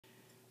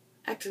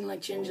acting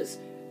like gingers.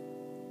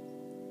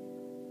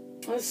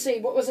 Let's see,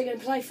 what was I going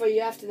to play for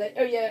you after that?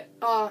 Oh yeah,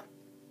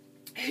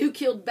 Who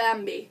Killed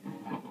Bambi?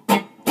 Who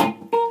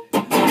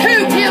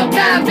killed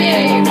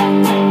Bambi?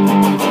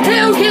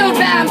 Who killed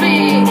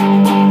Bambi?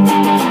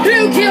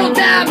 Who killed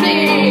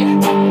Bambi?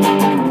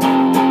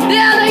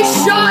 Yeah, they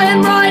shot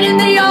him right in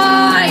the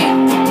eye.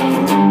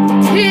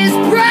 His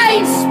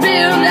brain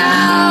spilled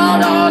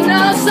out on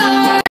the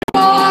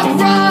sidewalk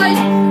right.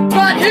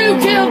 But who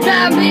killed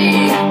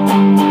Bambi?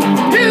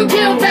 Who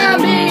killed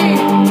Bambi?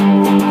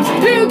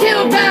 Who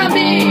killed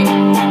Bambi?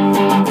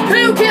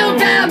 Who killed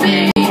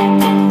Bambi?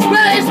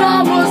 Well, his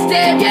mom was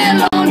dead,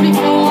 yeah, long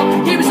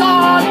before. He was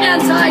on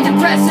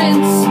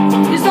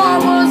antidepressants. His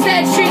mom was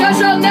dead, she got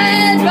shot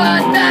dead,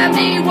 but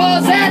Bambi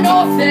was an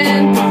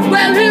orphan.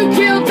 Well, who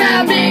killed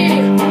Bambi?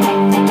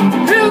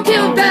 Who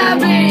killed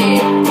Bambi?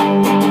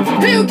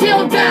 Who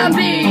killed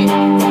Bambi?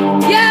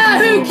 Yeah,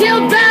 who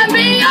killed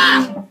Bambi?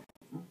 Ah!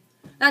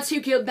 That's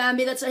Who Killed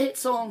Bambi, that's a hit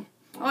song.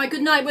 Alright,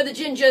 good night with the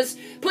gingers.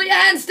 Put your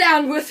hands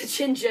down with the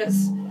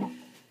gingers.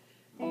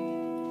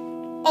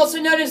 Also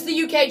known as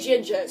the UK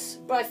gingers.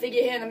 But I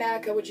figure here in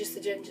America we're just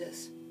the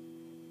gingers.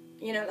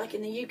 You know, like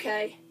in the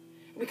UK,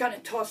 we kind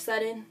of toss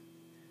that in.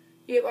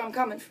 You get where I'm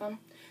coming from.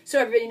 So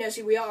everybody knows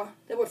who we are,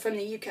 that we're from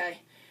the UK.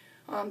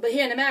 But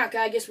here in America,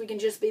 I guess we can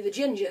just be the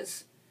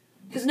gingers.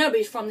 Because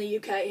nobody's from the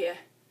UK here.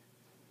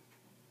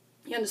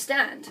 You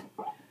understand?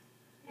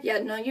 Yeah,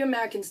 no, you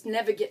Americans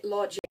never get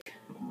logic.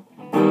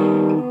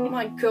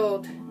 My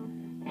God.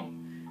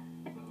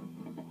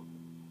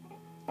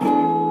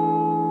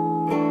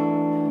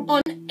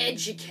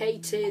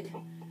 Uneducated,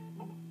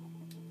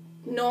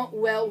 not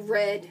well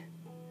read,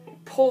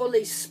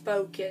 poorly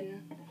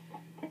spoken,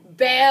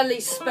 barely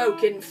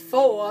spoken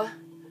for.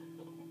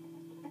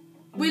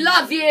 We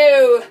love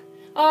you!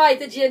 Alright,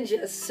 the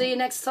gingers. See you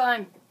next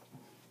time.